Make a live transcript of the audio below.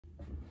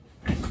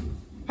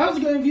How's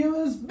it going,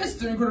 viewers?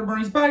 Mr.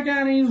 Incredi-Brony's back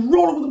and he's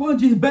rolling with the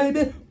punches,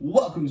 baby.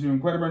 Welcome to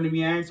Incredi-Brony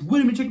Reacts. We're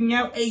going to be checking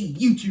out a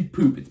YouTube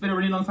poop. It's been a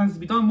really long time since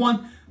we've done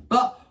one,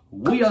 but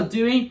we are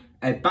doing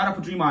a Battle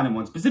for Dream Island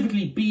one,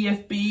 specifically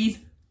BFB's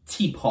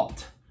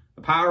TPOT,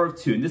 the power of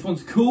two. And this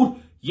one's called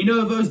You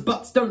Know Those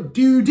Butts Don't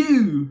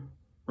DooDoo,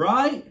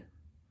 right?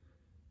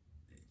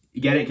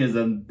 You get it? Because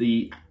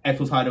the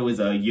actual title is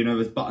You Know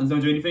Those Buttons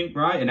Don't Do Anything,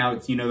 right? And now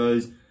it's You Know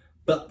Those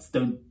Butts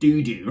Don't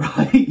DooDoo,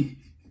 right?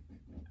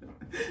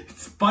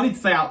 It's funny to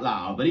say out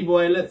loud, but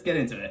anyway, let's get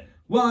into it.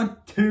 1,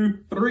 2,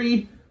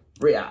 3,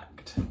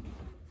 react.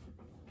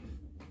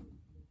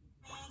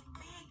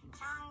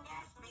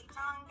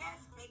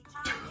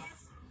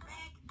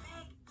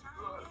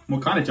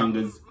 What kind of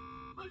chungas?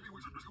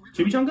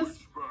 Chimichangas?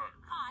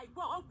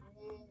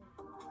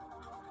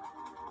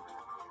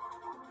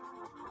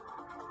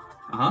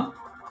 Uh-huh.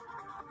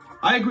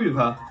 I agree with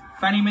her.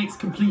 Fanny makes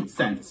complete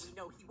sense.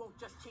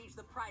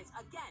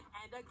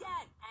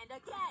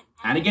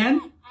 And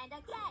again?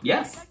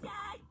 Yes.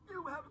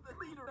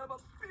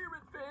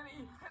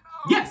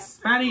 Yes,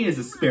 Fanny is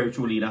a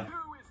spiritual leader.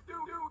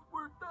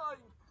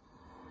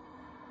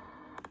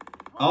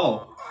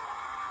 Oh.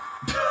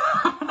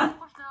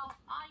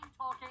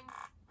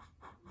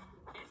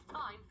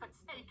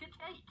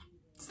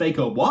 Steak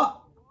or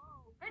what?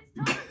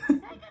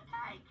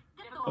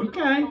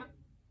 Okay.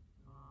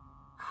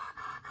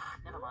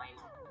 Never mind.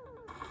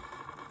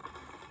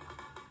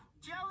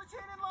 Gelatin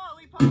and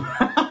lollipop.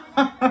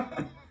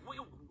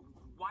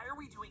 Why are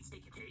we doing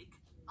steak and cake?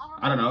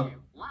 I don't know.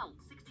 Wow,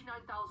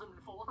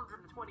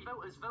 69,420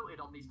 voters voted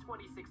on these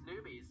 26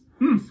 newbies.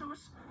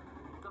 Sus,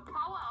 the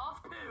power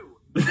of poo.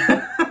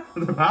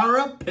 The power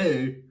of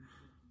poo.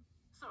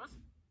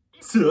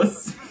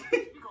 Sus.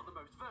 You got the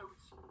most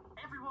votes.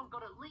 Everyone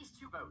got at least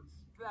 2 votes.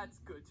 That's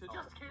good to know.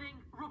 Just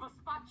kidding. Rubber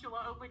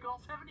Spatula only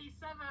got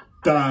 77.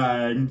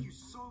 Dang. Thank you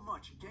so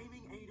much,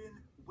 Gaming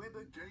Aiden,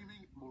 Weber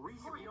Gaming,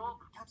 Maurice, Hurry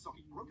up.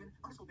 Capsocky, Robin,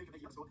 underscore Big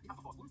underscore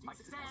I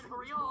said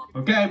hurry up.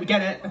 Okay, we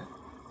get it.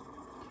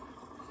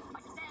 I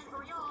said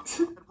hurry up.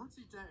 and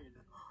Rootsy Dane.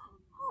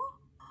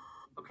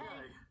 Okay,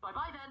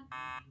 bye-bye then.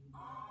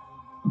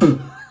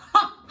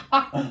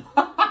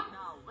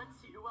 Now, let's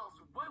see who else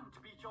won't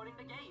be joining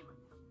the game.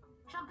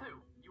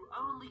 Shampoo, you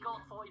only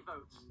got 40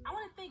 votes. I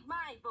want to thank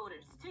my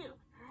voters, too.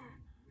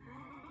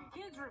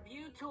 Kids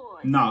Review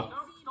Toys. No.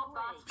 No, stop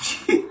that.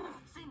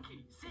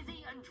 Sinky,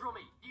 Sizzy, and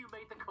Drummy, you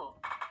made the cut.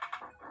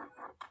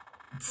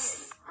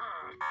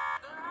 Sorry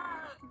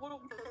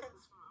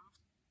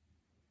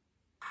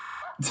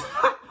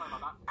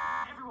about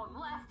that. Everyone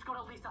left got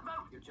at least a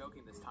vote. You're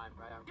joking this time,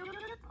 right?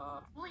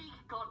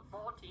 Leek got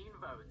 14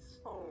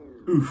 votes.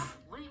 Oof.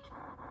 Leek,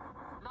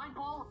 9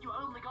 ball, you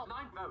only got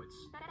 9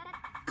 votes.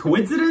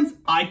 Coincidence?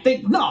 I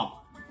think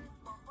not.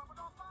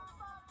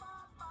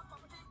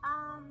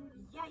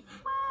 Yeah.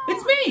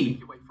 It's me.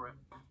 You wait for it.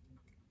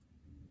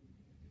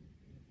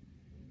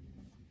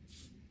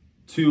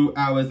 2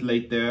 hours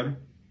later.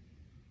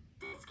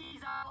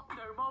 Diskies out,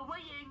 no more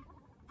waiting.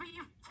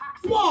 Vive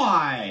taxi.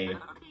 Why?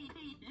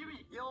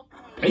 You'll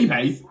Pay.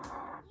 Yay!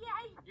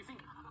 You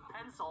think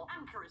Pencil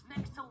Anchor is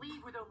next to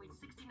lead with only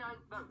 69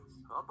 votes?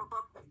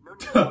 No need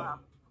to laugh.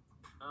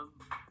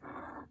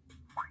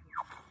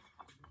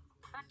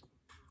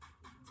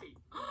 T.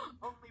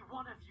 Only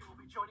one of you will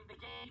be joining the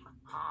game.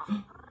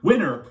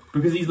 Winner,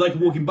 because he's like a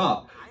walking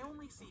butt. I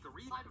only see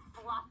 3. I'm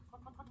flat.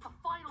 The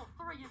final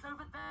 3 is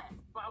over there.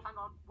 Well, hang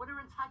on. Winner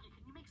and Taggy,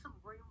 can you make some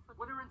room for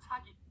Winner and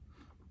Taggy?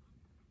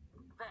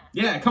 There.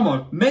 Yeah, come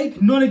on.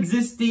 Make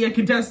non-existy a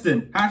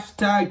contestant.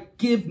 Hashtag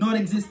give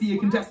non-existy a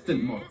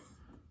contestant more.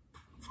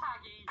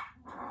 Taggy.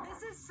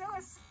 This is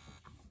sus.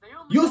 They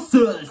only You're got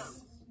sus.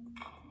 votes.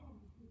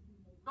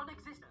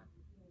 Non-existent.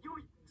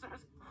 You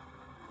sus.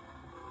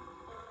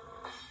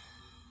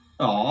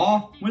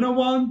 Aw, winner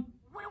won.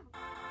 Well,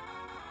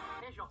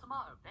 here's your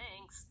tomato.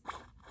 Thanks.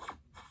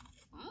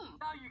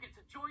 Now you get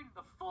to join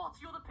the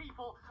 40 other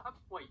people.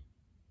 Wait,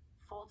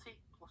 40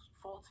 plus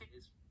 40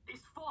 is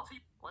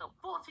 40. Well,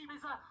 40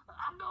 is a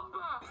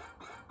number.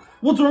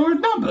 What's wrong with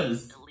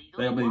numbers?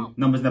 I mean,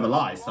 numbers never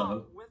lie,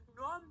 so. With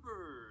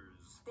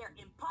numbers. They're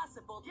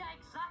impossible. Yeah,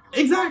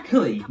 exactly.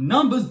 Exactly.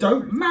 Numbers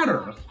don't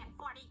matter.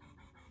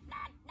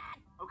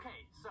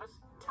 Okay, so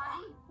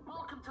Taggy,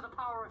 welcome to the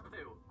power of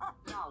poo.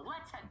 Now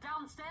let's head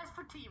downstairs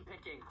for team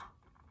picking.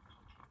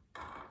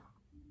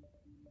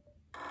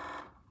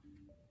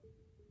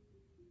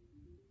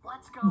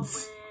 Let's go with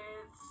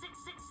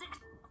 666.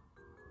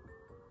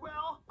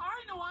 Well,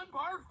 I know I'm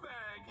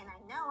Barfbag. And I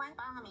know I'm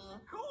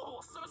Bommy.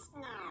 Cool, so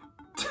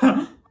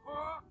okay.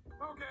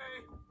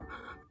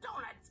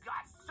 Donuts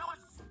got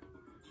sauce.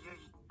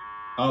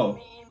 Oh. I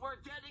mean, we're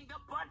getting the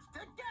bunch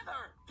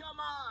together. Come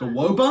on. The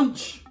Woe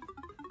Bunch?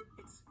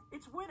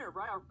 It's Winner,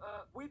 right?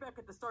 Way back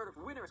at the start of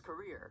Winner's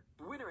career.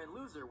 Winner and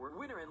Loser were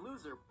Winner and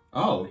Loser.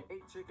 Oh. They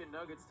ate chicken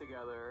nuggets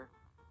together.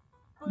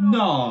 But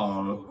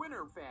No. a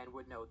Winner fan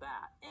would know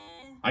that.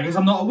 I guess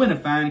I'm not a winner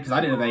fan because I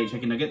didn't have 8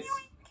 chicken nuggets.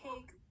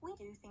 Cake, we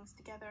do things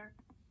together.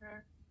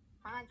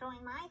 Wanna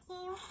join my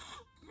team?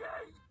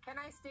 Yay! Can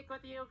I stick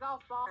with you,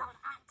 golf ball?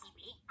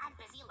 be. I'm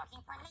busy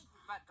looking for leaf.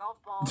 But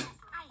golf balls.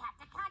 I have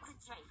to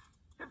concentrate.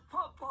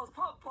 Pop balls,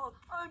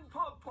 I'm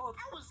pop balls.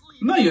 I was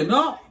leaving. No, you're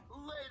not.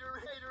 Later,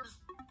 haters.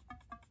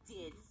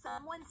 Did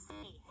someone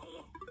say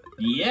hey?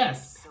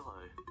 Yes. Hello.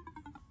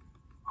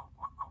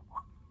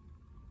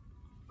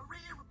 Hooray,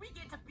 we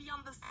get to be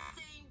on the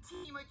same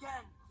team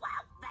again.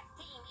 Wow, that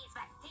team is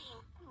that team.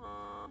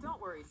 Don't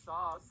worry,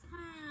 Sauce.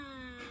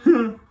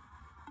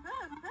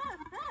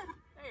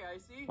 Hey,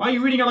 Icy. Why are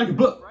you reading it like a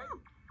book? Right?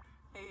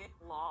 Hey,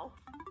 lol.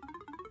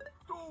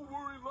 Don't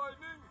worry,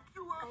 Lightning.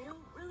 You I have...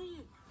 don't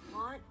really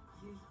want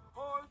you.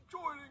 I'm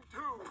joining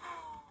too.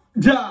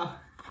 Duh.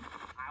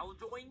 I'll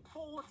join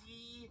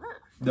 40.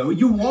 No,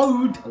 you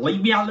won't.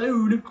 Leave me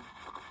alone.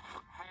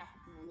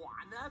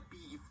 Wanna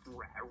be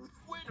friends?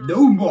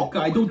 No, Mock,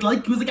 I don't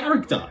like you as a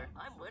character.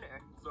 I'm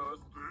winner. Sus,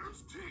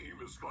 this team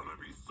is gonna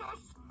be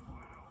sus.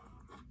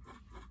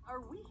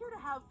 Are we here to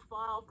have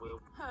fun?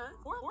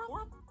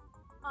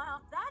 Huh?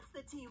 That's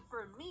the team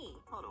for me.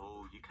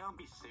 Oh, you can't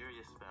be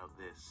serious about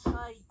this.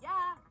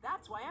 Yeah,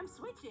 that's why I'm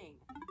switching.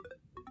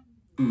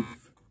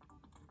 Oof.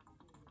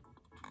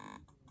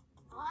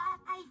 What?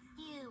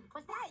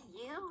 Was that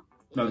you?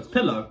 No, it's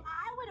Pillow.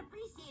 I would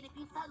appreciate if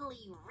you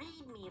suddenly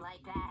read me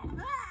like that.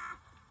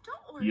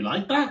 Don't worry. You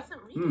like that? I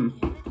wasn't reading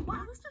you.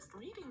 I was just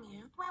reading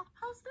you. Well,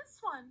 how's this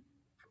one?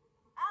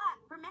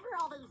 Remember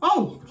all those...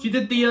 Oh, she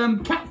did the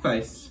cat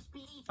face.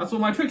 That's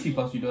what my Trixie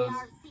plushie does.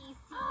 Kinda.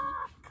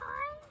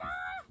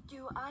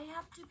 Do I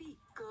have to be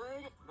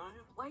good? No?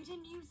 Why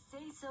didn't you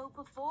say so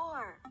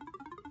before?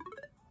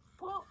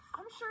 Well,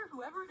 I'm sure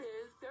whoever it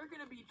is, they're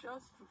gonna be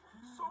just...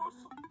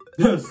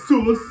 Sus,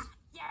 Sauce.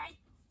 Yes,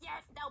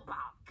 no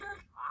problem.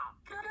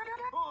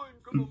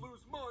 I'm gonna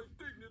lose my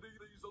dignity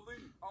easily.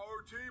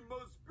 Our team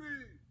must be.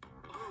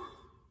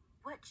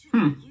 What should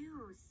we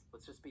use?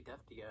 Let's just be deaf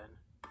again.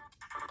 I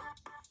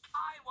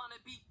want to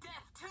be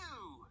deaf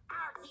too.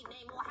 Our team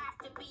name will have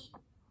to be...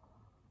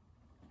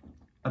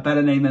 A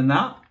better name than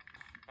that.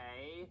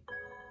 Hey.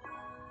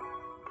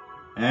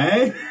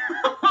 Hey.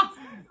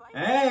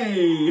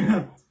 Hey.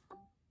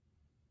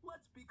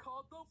 Let's be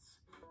called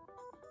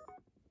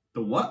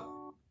The what?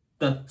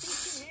 The...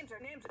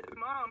 Names are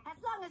Mom. As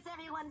long as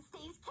everyone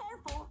stays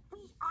careful,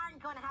 we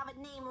aren't going to have a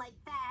name like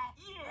that.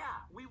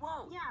 Yeah, we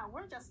won't. Yeah,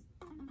 we're just...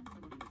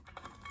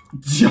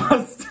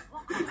 Just.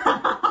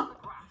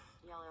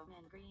 Yellow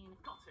and green.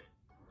 Got it.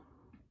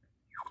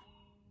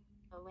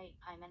 Oh wait,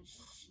 I meant...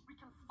 We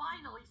can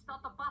finally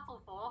start the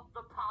battle for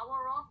the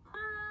power of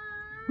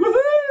poo.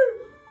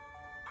 Woohoo!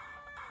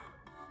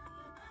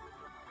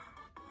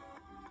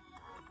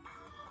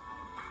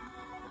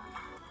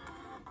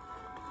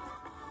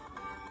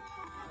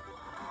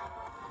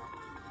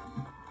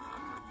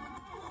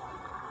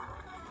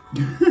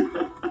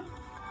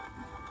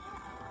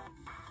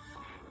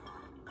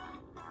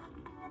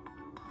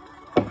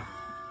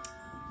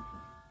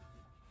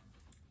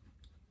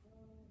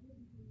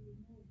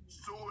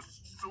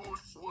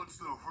 Sus, what's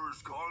the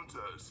first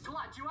contest?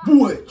 Glad you asked.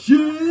 Butches. The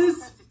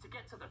contest is to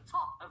get to the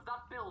top of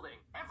that building.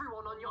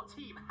 Everyone on your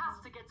team has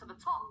to get to the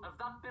top of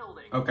that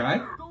building. Okay.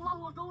 The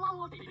lower.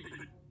 Oh,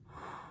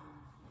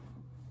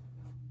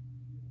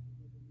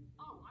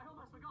 I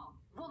almost forgot.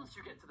 Once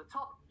you get to the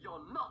top,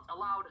 you're not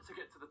allowed to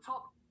get to the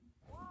top.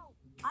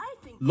 I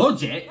think...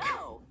 Logic.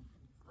 No.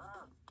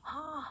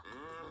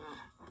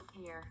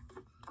 Here.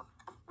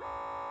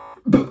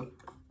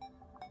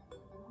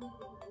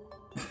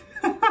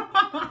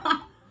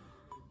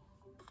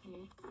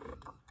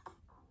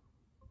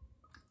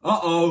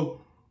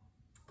 Uh-oh.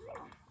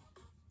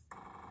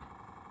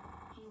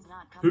 He's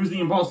not coming. Who's the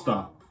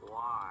imposter?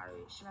 Why?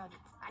 Shrug.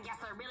 I guess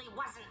there really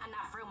wasn't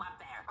enough room up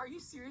there. Are you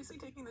seriously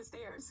taking the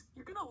stairs?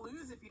 You're gonna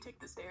lose if you take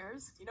the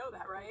stairs. You know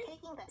that, right?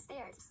 Taking the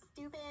stairs,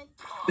 stupid.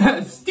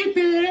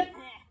 Stupid.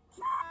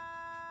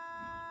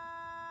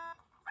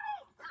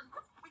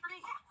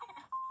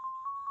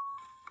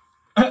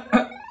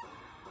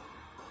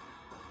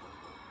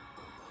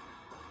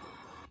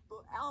 The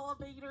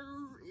elevator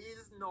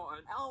is not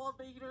an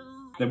elevator.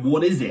 Then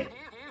what is it?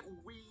 Can't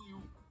we...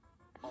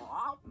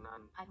 Oh,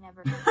 none. I've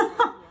never heard that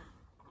idea.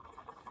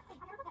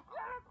 Get us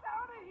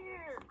out of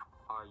here!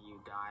 Are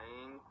you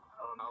dying?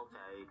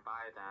 Okay,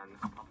 bye then.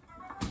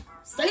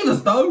 Save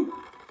us though.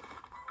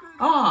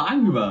 Ah,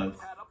 Angry Birds.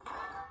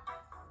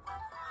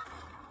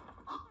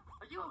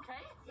 Are you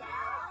okay? Yeah.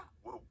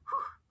 Whoa.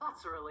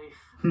 That's a relief.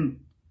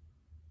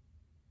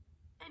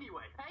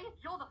 Anyway, hey,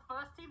 you're the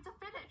first team to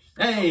finish.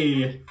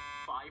 Hey.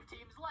 5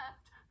 teams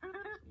left.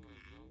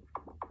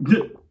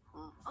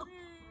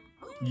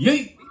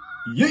 Yeet.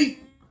 Yeet.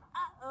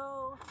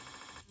 Uh-oh.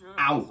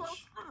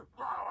 Ouch.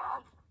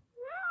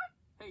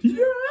 Hey, Yeah.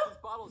 Jim, this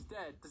bottle's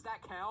dead. Does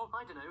that count?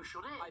 I don't know, should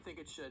it? I think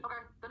it should. Okay,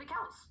 then it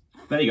counts.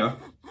 There you go.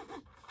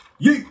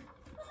 Yeet.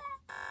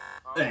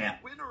 There.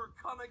 Winner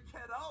gonna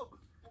get up.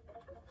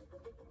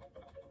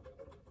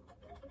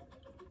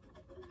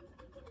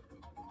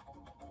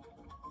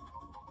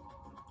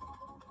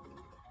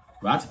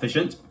 Well, that's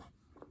efficient.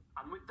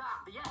 And with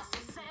that, the S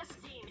says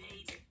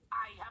Teammate,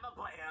 I have a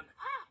plan.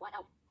 What?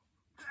 Oh.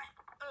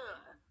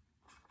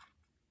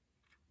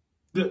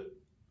 D-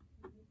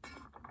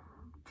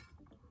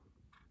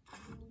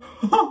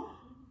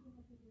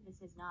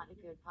 This is not a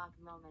good talk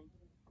moment.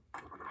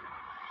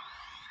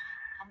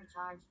 I'm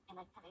recharged and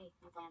I can eat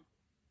you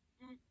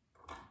then.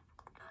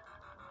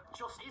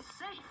 Just is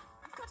safe.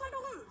 We've got time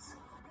to lose.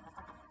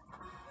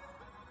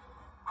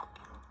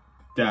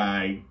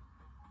 Dang.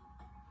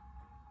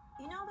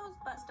 You know those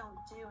butts don't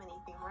do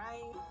anything,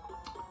 right?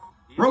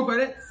 Roll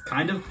credits,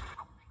 kind of.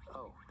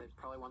 Oh, they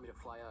probably want me to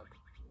fly up.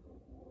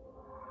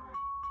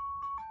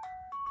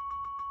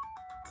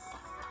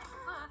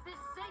 Earth is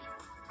safe.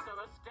 So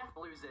those death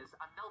loses,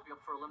 and they'll be up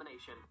for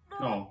elimination.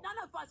 Oh. None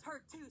of us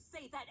heard to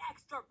say that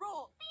extra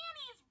rule.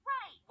 Fanny's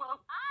right.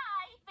 Well,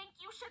 I think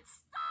you should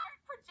start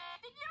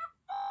projecting your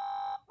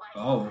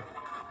Oh.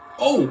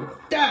 Oh,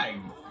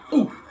 dang.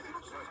 Oh.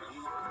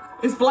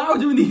 Is Flower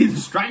doing the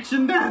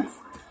distraction dance?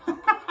 Vote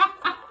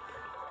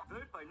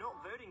by not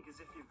voting, because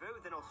if you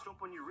vote, then I'll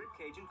stomp on your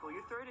ribcage and pull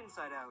your throat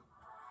inside out.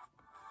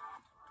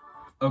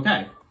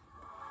 Okay.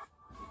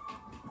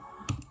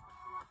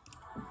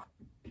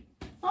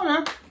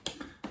 Okay.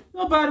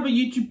 Not bad, but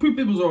YouTube poop,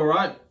 it was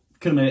alright.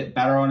 Could have made it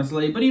better,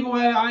 honestly. But either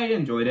way, I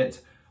enjoyed it.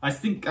 I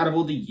think out of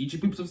all the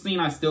YouTube poops I've seen,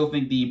 I still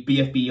think the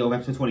BFB of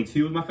episode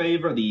 22 was my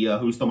favourite. The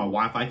Who Stole My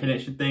Wi-Fi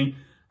Connection thing.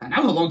 And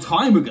that was a long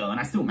time ago, and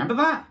I still remember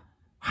that.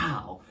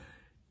 Wow.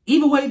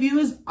 Either way,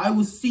 viewers, I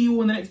will see you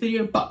all in the next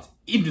video. But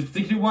if you just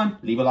particular one,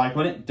 leave a like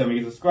on it. Don't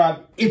forget to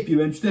subscribe if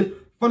you're interested.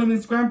 Follow me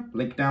on Instagram,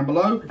 link down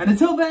below. And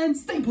until then,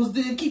 stay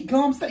positive, keep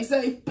calm, stay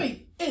safe,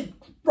 be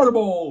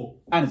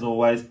incredible. And as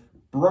always,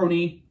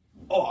 Brony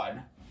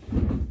on.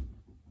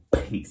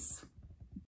 Peace.